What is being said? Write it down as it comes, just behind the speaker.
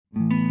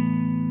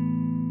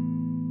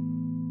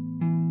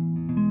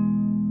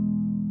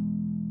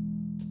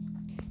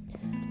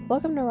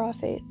Welcome to Raw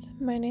Faith.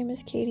 My name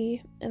is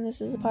Katie, and this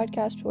is the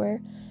podcast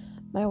where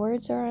my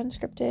words are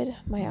unscripted,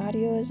 my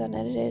audio is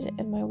unedited,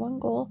 and my one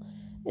goal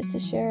is to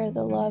share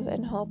the love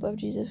and hope of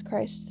Jesus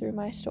Christ through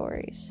my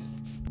stories.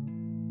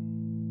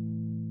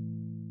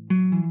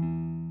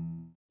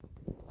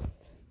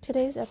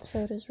 Today's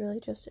episode is really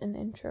just an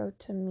intro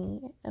to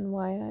me and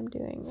why I'm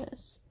doing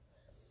this.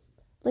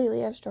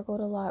 Lately, I've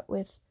struggled a lot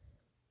with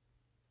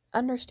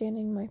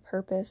understanding my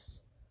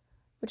purpose,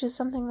 which is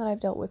something that I've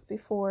dealt with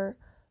before,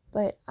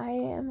 but I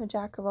am a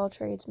jack of all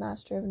trades,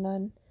 master of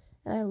none,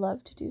 and I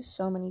love to do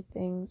so many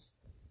things,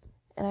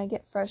 and I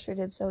get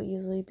frustrated so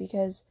easily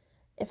because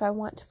if I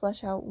want to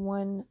flesh out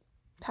one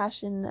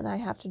passion, then I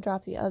have to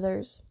drop the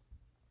others,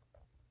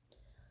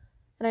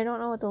 and I don't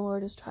know what the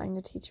Lord is trying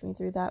to teach me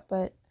through that,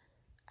 but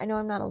I know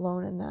I'm not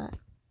alone in that.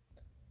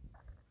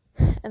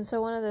 And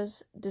so one of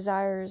those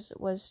desires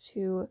was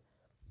to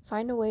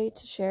find a way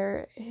to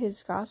share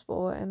His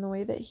gospel and the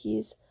way that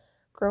He's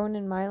grown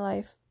in my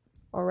life,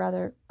 or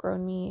rather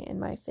grown me in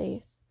my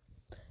faith.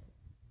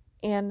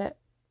 And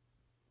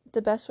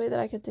the best way that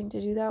I could think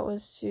to do that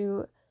was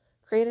to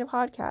create a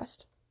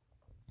podcast.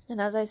 And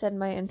as I said in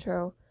my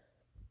intro,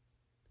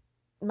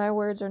 my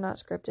words are not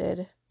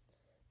scripted,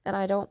 and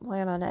I don't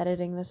plan on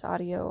editing this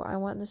audio. I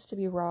want this to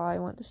be raw. I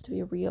want this to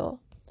be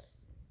real.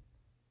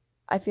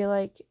 I feel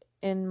like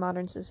in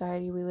modern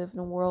society, we live in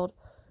a world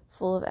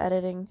full of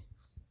editing,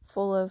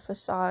 full of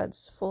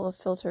facades, full of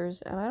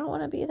filters, and I don't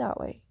want to be that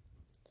way.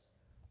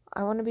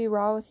 I want to be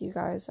raw with you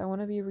guys. I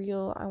want to be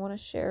real. I want to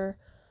share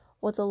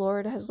what the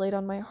Lord has laid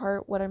on my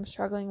heart, what I'm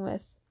struggling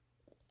with,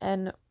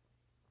 and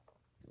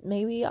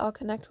maybe I'll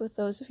connect with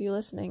those of you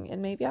listening, and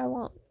maybe I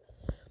won't,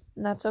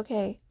 and that's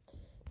okay.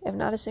 If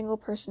not a single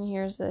person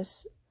hears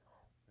this,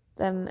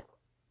 then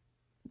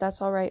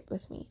that's all right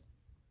with me.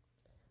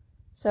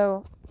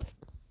 So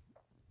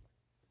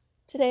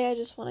today I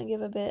just want to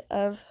give a bit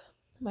of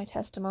my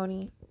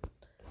testimony.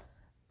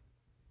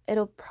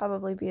 It'll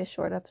probably be a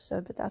short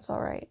episode, but that's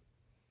all right.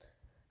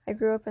 I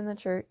grew up in the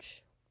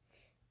church,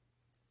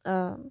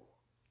 grew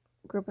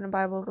up in a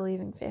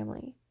Bible-believing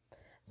family,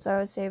 so I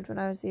was saved when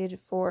I was the age of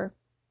 4,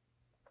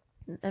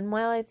 and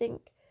while I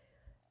think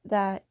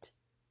that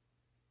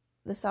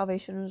the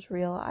salvation was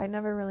real, I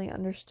never really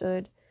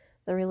understood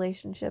the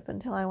relationship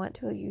until I went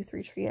to a youth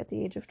retreat at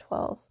the age of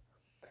 12,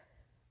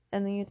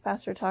 and the youth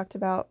pastor talked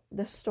about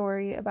this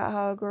story about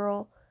how a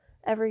girl,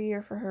 every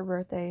year for her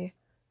birthday,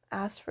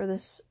 asked for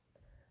this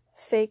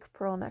fake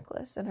pearl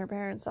necklace, and her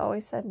parents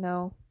always said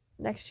no.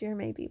 Next year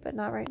maybe, but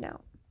not right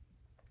now.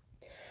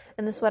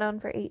 And this went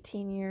on for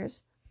 18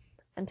 years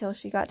until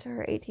she got to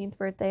her 18th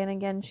birthday, and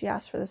again she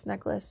asked for this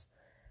necklace,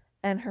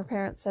 and her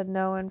parents said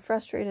no, and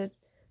frustrated,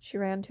 she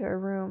ran to her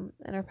room,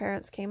 and her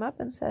parents came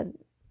up and said,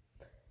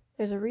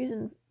 "There's a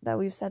reason that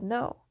we've said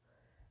no."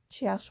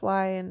 She asked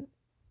why, and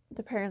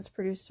the parents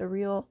produced a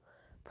real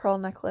pearl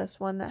necklace,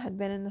 one that had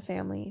been in the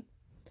family.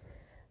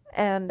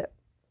 And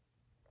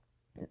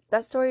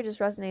that story just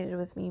resonated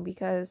with me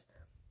because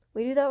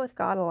we do that with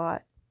God a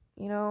lot.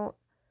 You know,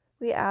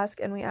 we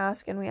ask and we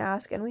ask and we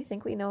ask and we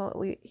think we know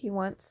what He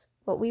wants,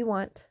 what we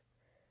want,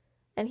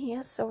 and He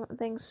has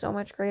something so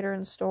much greater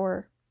in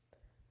store.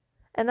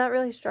 And that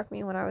really struck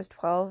me when I was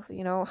 12.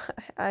 You know,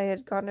 I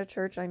had gone to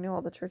church, I knew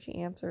all the churchy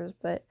answers,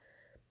 but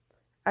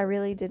I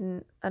really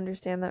didn't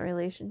understand that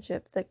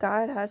relationship, that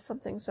God has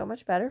something so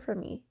much better for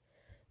me.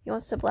 He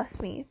wants to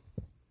bless me.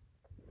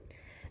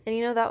 And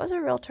you know, that was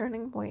a real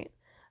turning point.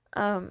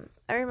 I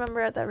remember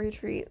at that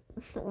retreat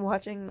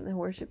watching the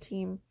worship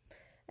team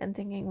and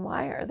thinking,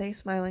 why are they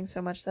smiling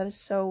so much? That is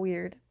so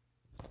weird.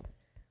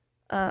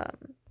 And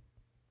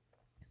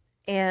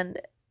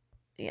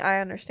I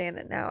understand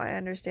it now. I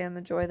understand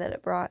the joy that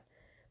it brought.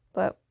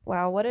 But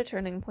wow, what a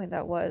turning point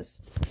that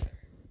was.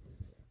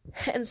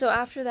 And so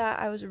after that,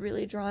 I was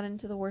really drawn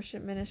into the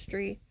worship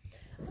ministry.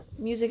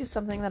 Music is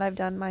something that I've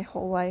done my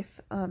whole life,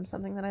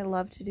 something that I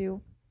love to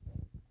do.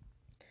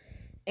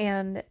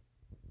 And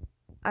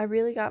I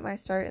really got my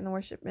start in the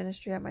worship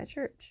ministry at my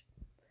church.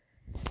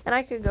 And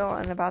I could go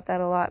on about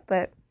that a lot,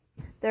 but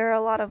there are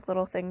a lot of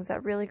little things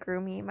that really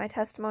grew me. My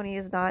testimony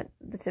is not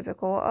the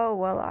typical, oh,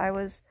 well, I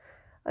was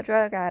a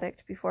drug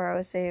addict before I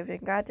was saved,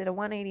 and God did a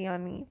 180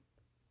 on me.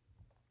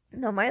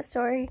 No, my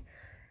story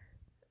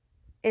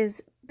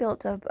is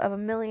built of a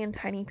million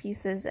tiny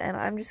pieces, and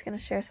I'm just going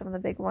to share some of the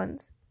big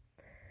ones.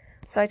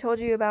 So I told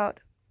you about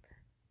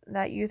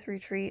that youth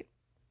retreat.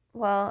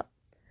 Well,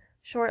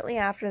 shortly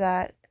after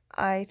that,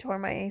 I tore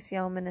my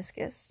ACL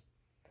meniscus.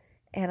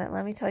 And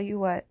let me tell you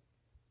what,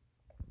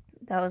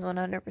 that was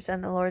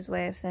 100% the Lord's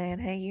way of saying,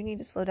 hey, you need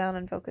to slow down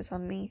and focus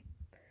on me.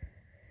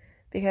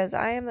 Because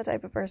I am the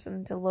type of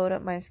person to load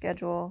up my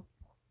schedule,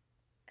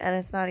 and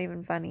it's not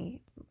even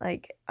funny.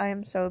 Like, I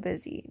am so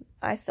busy.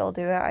 I still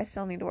do it. I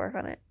still need to work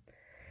on it.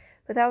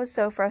 But that was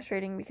so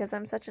frustrating because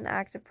I'm such an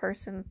active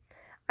person.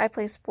 I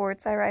play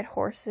sports. I ride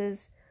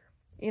horses.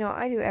 You know,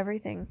 I do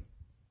everything.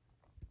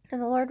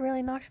 And the Lord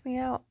really knocked me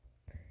out.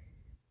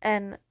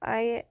 And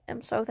I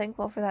am so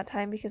thankful for that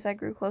time because I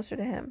grew closer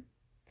to Him.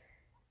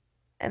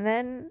 And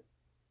then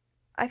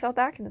I fell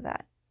back into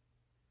that.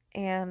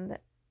 and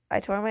I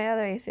tore my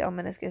other ACL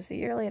meniscus a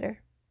year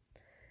later.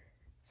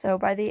 So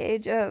by the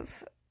age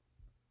of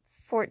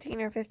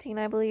 14 or 15,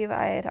 I believe,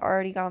 I had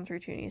already gone through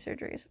 2 knee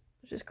surgeries,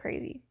 which is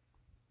crazy.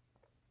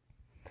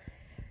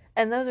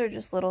 And those are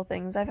just little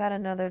things. I've had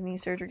another knee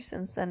surgery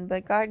since then,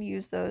 but God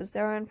used those.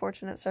 There were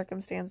unfortunate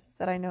circumstances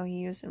that I know He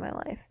used in my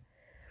life.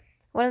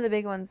 One of the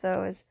big ones,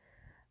 though, is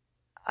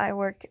I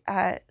work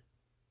at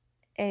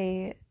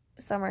a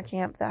summer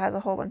camp that has a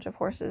whole bunch of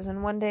horses,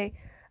 and one day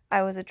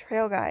I was a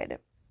trail guide,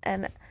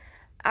 and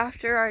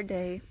after our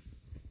day,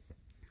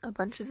 a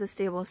bunch of the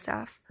stable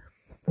staff,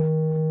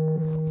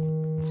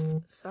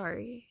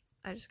 sorry,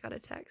 I just got a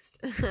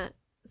text,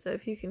 so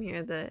if you can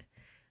hear the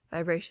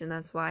vibration,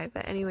 that's why.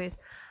 But anyways,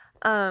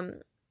 I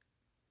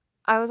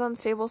was on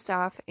stable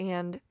staff,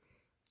 and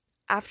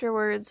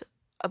afterwards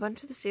a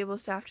bunch of the stable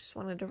staff just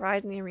wanted to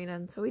ride in the arena,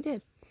 and so we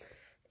did.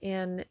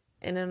 And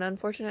in an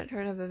unfortunate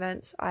turn of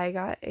events, I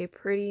got a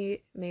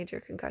pretty major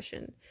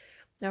concussion.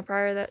 Now,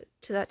 prior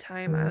to that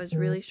time, I was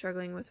really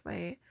struggling with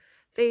my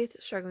faith,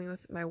 struggling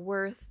with my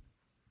worth,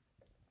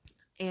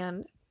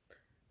 and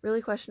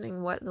really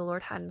questioning what the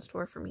Lord had in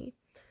store for me.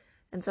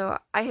 And so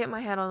I hit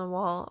my head on the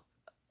wall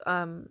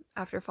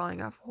after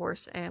falling off a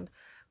horse, and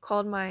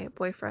called my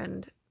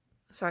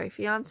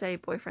fiance,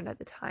 boyfriend at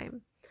the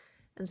time,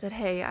 and said,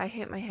 "Hey, I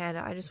hit my head.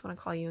 I just want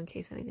to call you in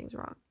case anything's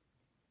wrong."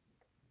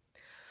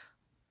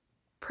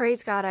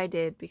 Praise God I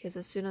did, because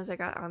as soon as I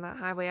got on that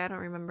highway, I don't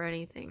remember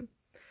anything.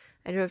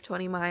 I drove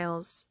 20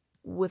 miles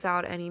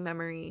without any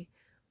memory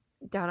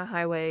down a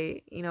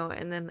highway,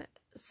 and then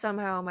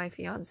somehow my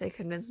fiance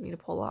convinced me to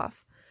pull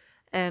off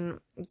and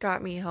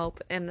got me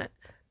help. And,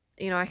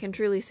 I can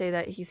truly say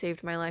that he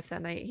saved my life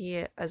that night,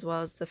 he as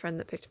well as the friend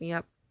that picked me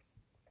up.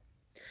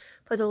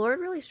 But the Lord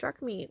really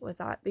struck me with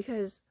that,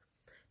 because,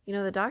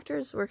 the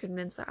doctors were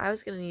convinced that I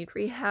was going to need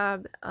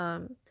rehab.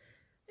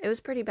 It was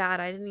pretty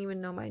bad. I didn't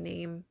even know my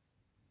name.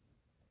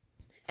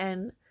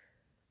 And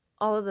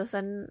all of a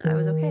sudden, I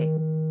was okay.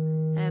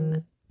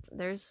 And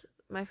there's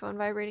my phone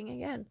vibrating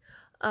again.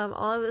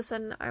 All of a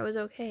sudden, I was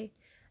okay.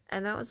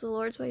 And that was the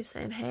Lord's way of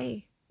saying,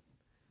 hey,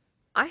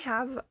 I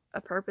have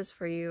a purpose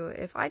for you.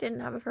 If I didn't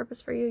have a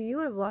purpose for you, you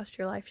would have lost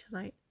your life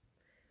tonight.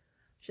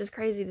 Which is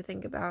crazy to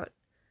think about.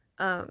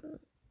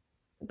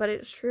 But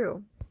it's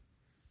true.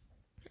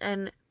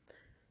 And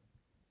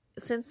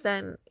since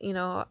then,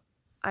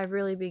 I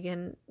really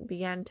began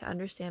to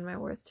understand my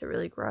worth, to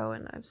really grow,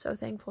 and I'm so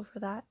thankful for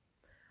that.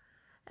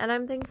 And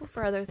I'm thankful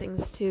for other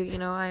things too.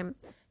 I'm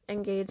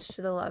engaged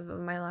to the love of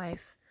my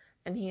life,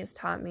 and He has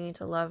taught me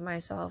to love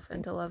myself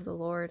and to love the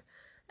Lord,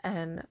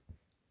 and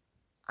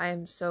I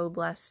am so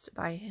blessed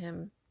by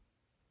Him.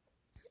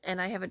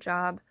 And I have a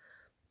job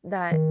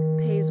that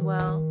pays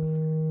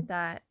well,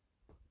 that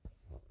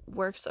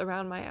works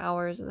around my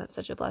hours, and that's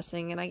such a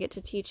blessing. And I get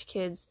to teach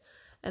kids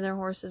and their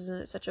horses,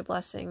 and it's such a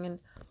blessing. And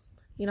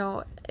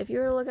if you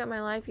were to look at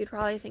my life, you'd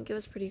probably think it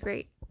was pretty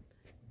great.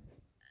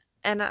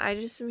 And I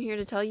just am here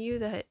to tell you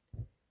that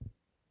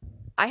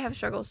I have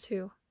struggles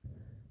too,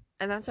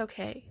 and that's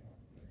okay.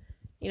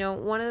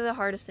 One of the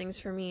hardest things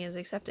for me is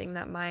accepting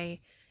that my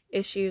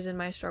issues and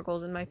my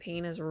struggles and my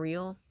pain is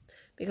real,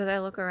 because I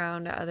look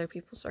around at other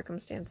people's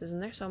circumstances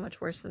and they're so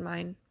much worse than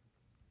mine.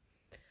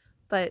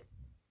 But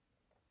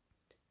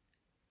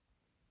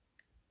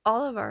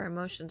all of our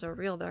emotions are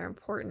real. They're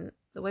important.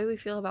 The way we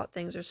feel about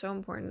things are so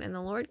important, and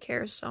the Lord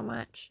cares so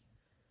much.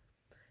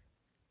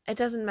 It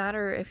doesn't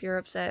matter if you're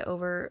upset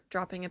over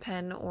dropping a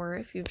pen or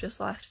if you've just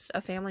lost a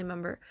family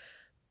member.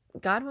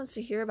 God wants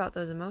to hear about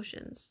those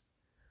emotions.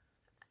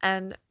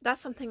 And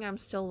that's something I'm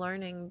still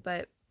learning,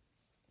 but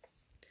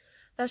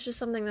that's just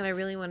something that I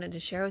really wanted to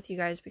share with you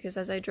guys, because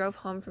as I drove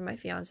home from my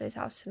fiance's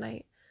house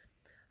tonight,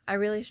 I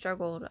really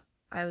struggled.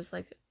 I was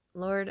like,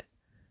 Lord,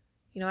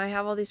 I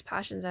have all these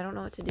passions. I don't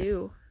know what to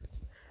do.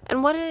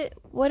 And what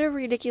a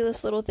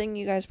ridiculous little thing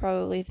you guys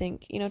probably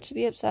think, to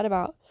be upset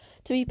about,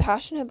 to be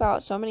passionate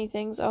about so many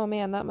things. Oh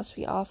man, that must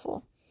be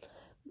awful.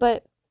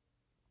 But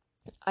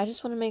I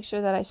just want to make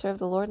sure that I serve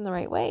the Lord in the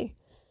right way.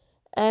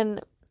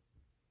 And,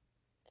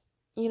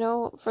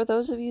 for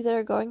those of you that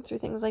are going through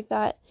things like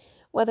that,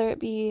 whether it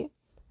be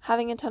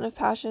having a ton of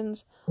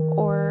passions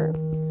or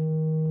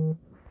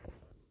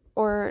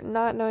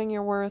not knowing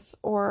your worth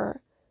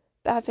or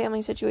bad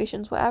family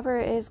situations, whatever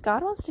it is,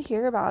 God wants to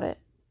hear about it.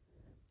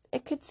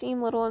 It could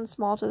seem little and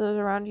small to those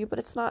around you, but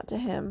it's not to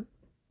Him.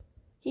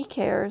 He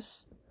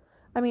cares.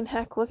 I mean,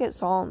 heck, look at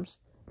Psalms.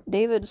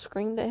 David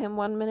screamed at Him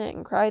one minute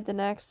and cried the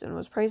next and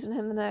was praising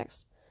Him the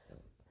next.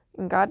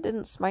 And God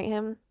didn't smite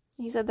him.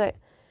 He said that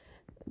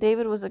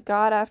David was a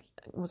god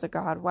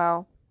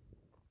wow.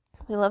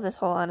 We love this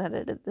whole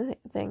unedited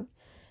thing.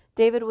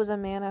 David was a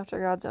man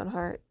after God's own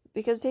heart,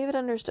 because David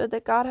understood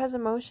that God has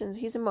emotions.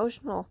 He's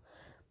emotional.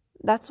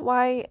 That's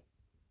why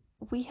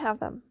we have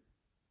them.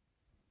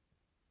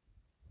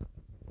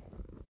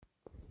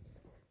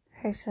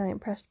 I accidentally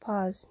pressed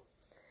pause.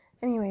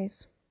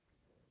 Anyways,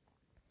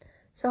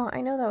 so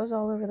I know that was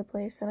all over the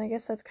place, and I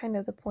guess that's kind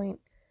of the point,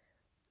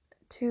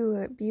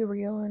 to be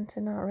real and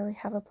to not really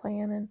have a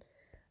plan, and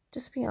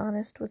just be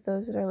honest with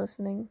those that are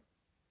listening.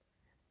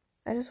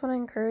 I just want to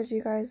encourage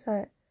you guys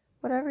that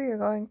whatever you're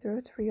going through,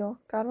 it's real.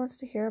 God wants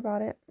to hear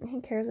about it. He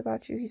cares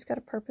about you. He's got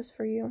a purpose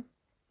for you.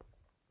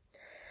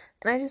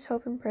 And I just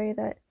hope and pray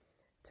that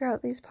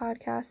throughout these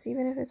podcasts,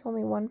 even if it's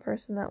only one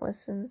person that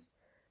listens,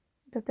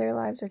 that their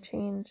lives are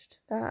changed,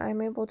 that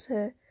I'm able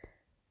to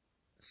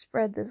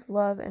spread this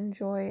love and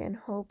joy and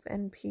hope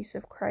and peace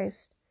of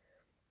Christ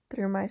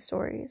through my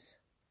stories.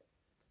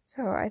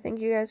 So I thank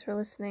you guys for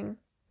listening,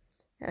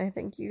 and I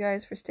thank you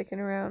guys for sticking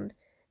around,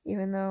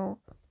 even though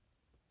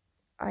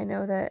I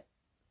know that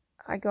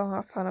I go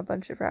off on a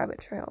bunch of rabbit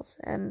trails.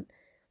 And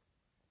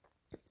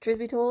truth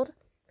be told,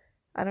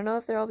 I don't know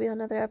if there'll be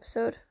another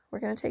episode. We're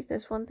going to take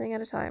this one thing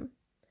at a time.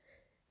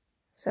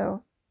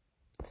 So,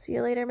 see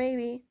you later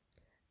maybe,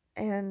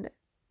 and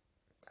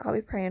I'll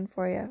be praying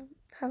for you.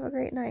 Have a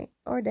great night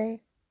or day,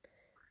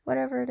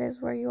 whatever it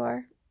is where you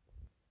are.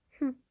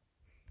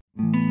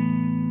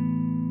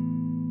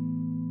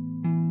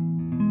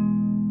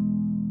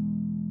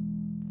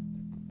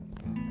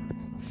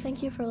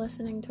 Thank you for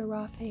listening to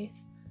Raw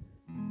Faith.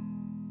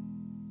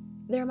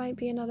 There might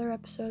be another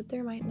episode,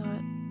 there might not.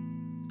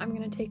 I'm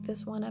going to take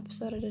this one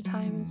episode at a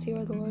time and see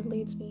where the Lord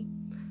leads me.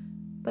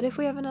 But if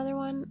we have another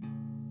one,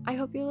 I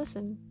hope you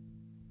listen.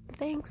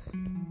 Thanks.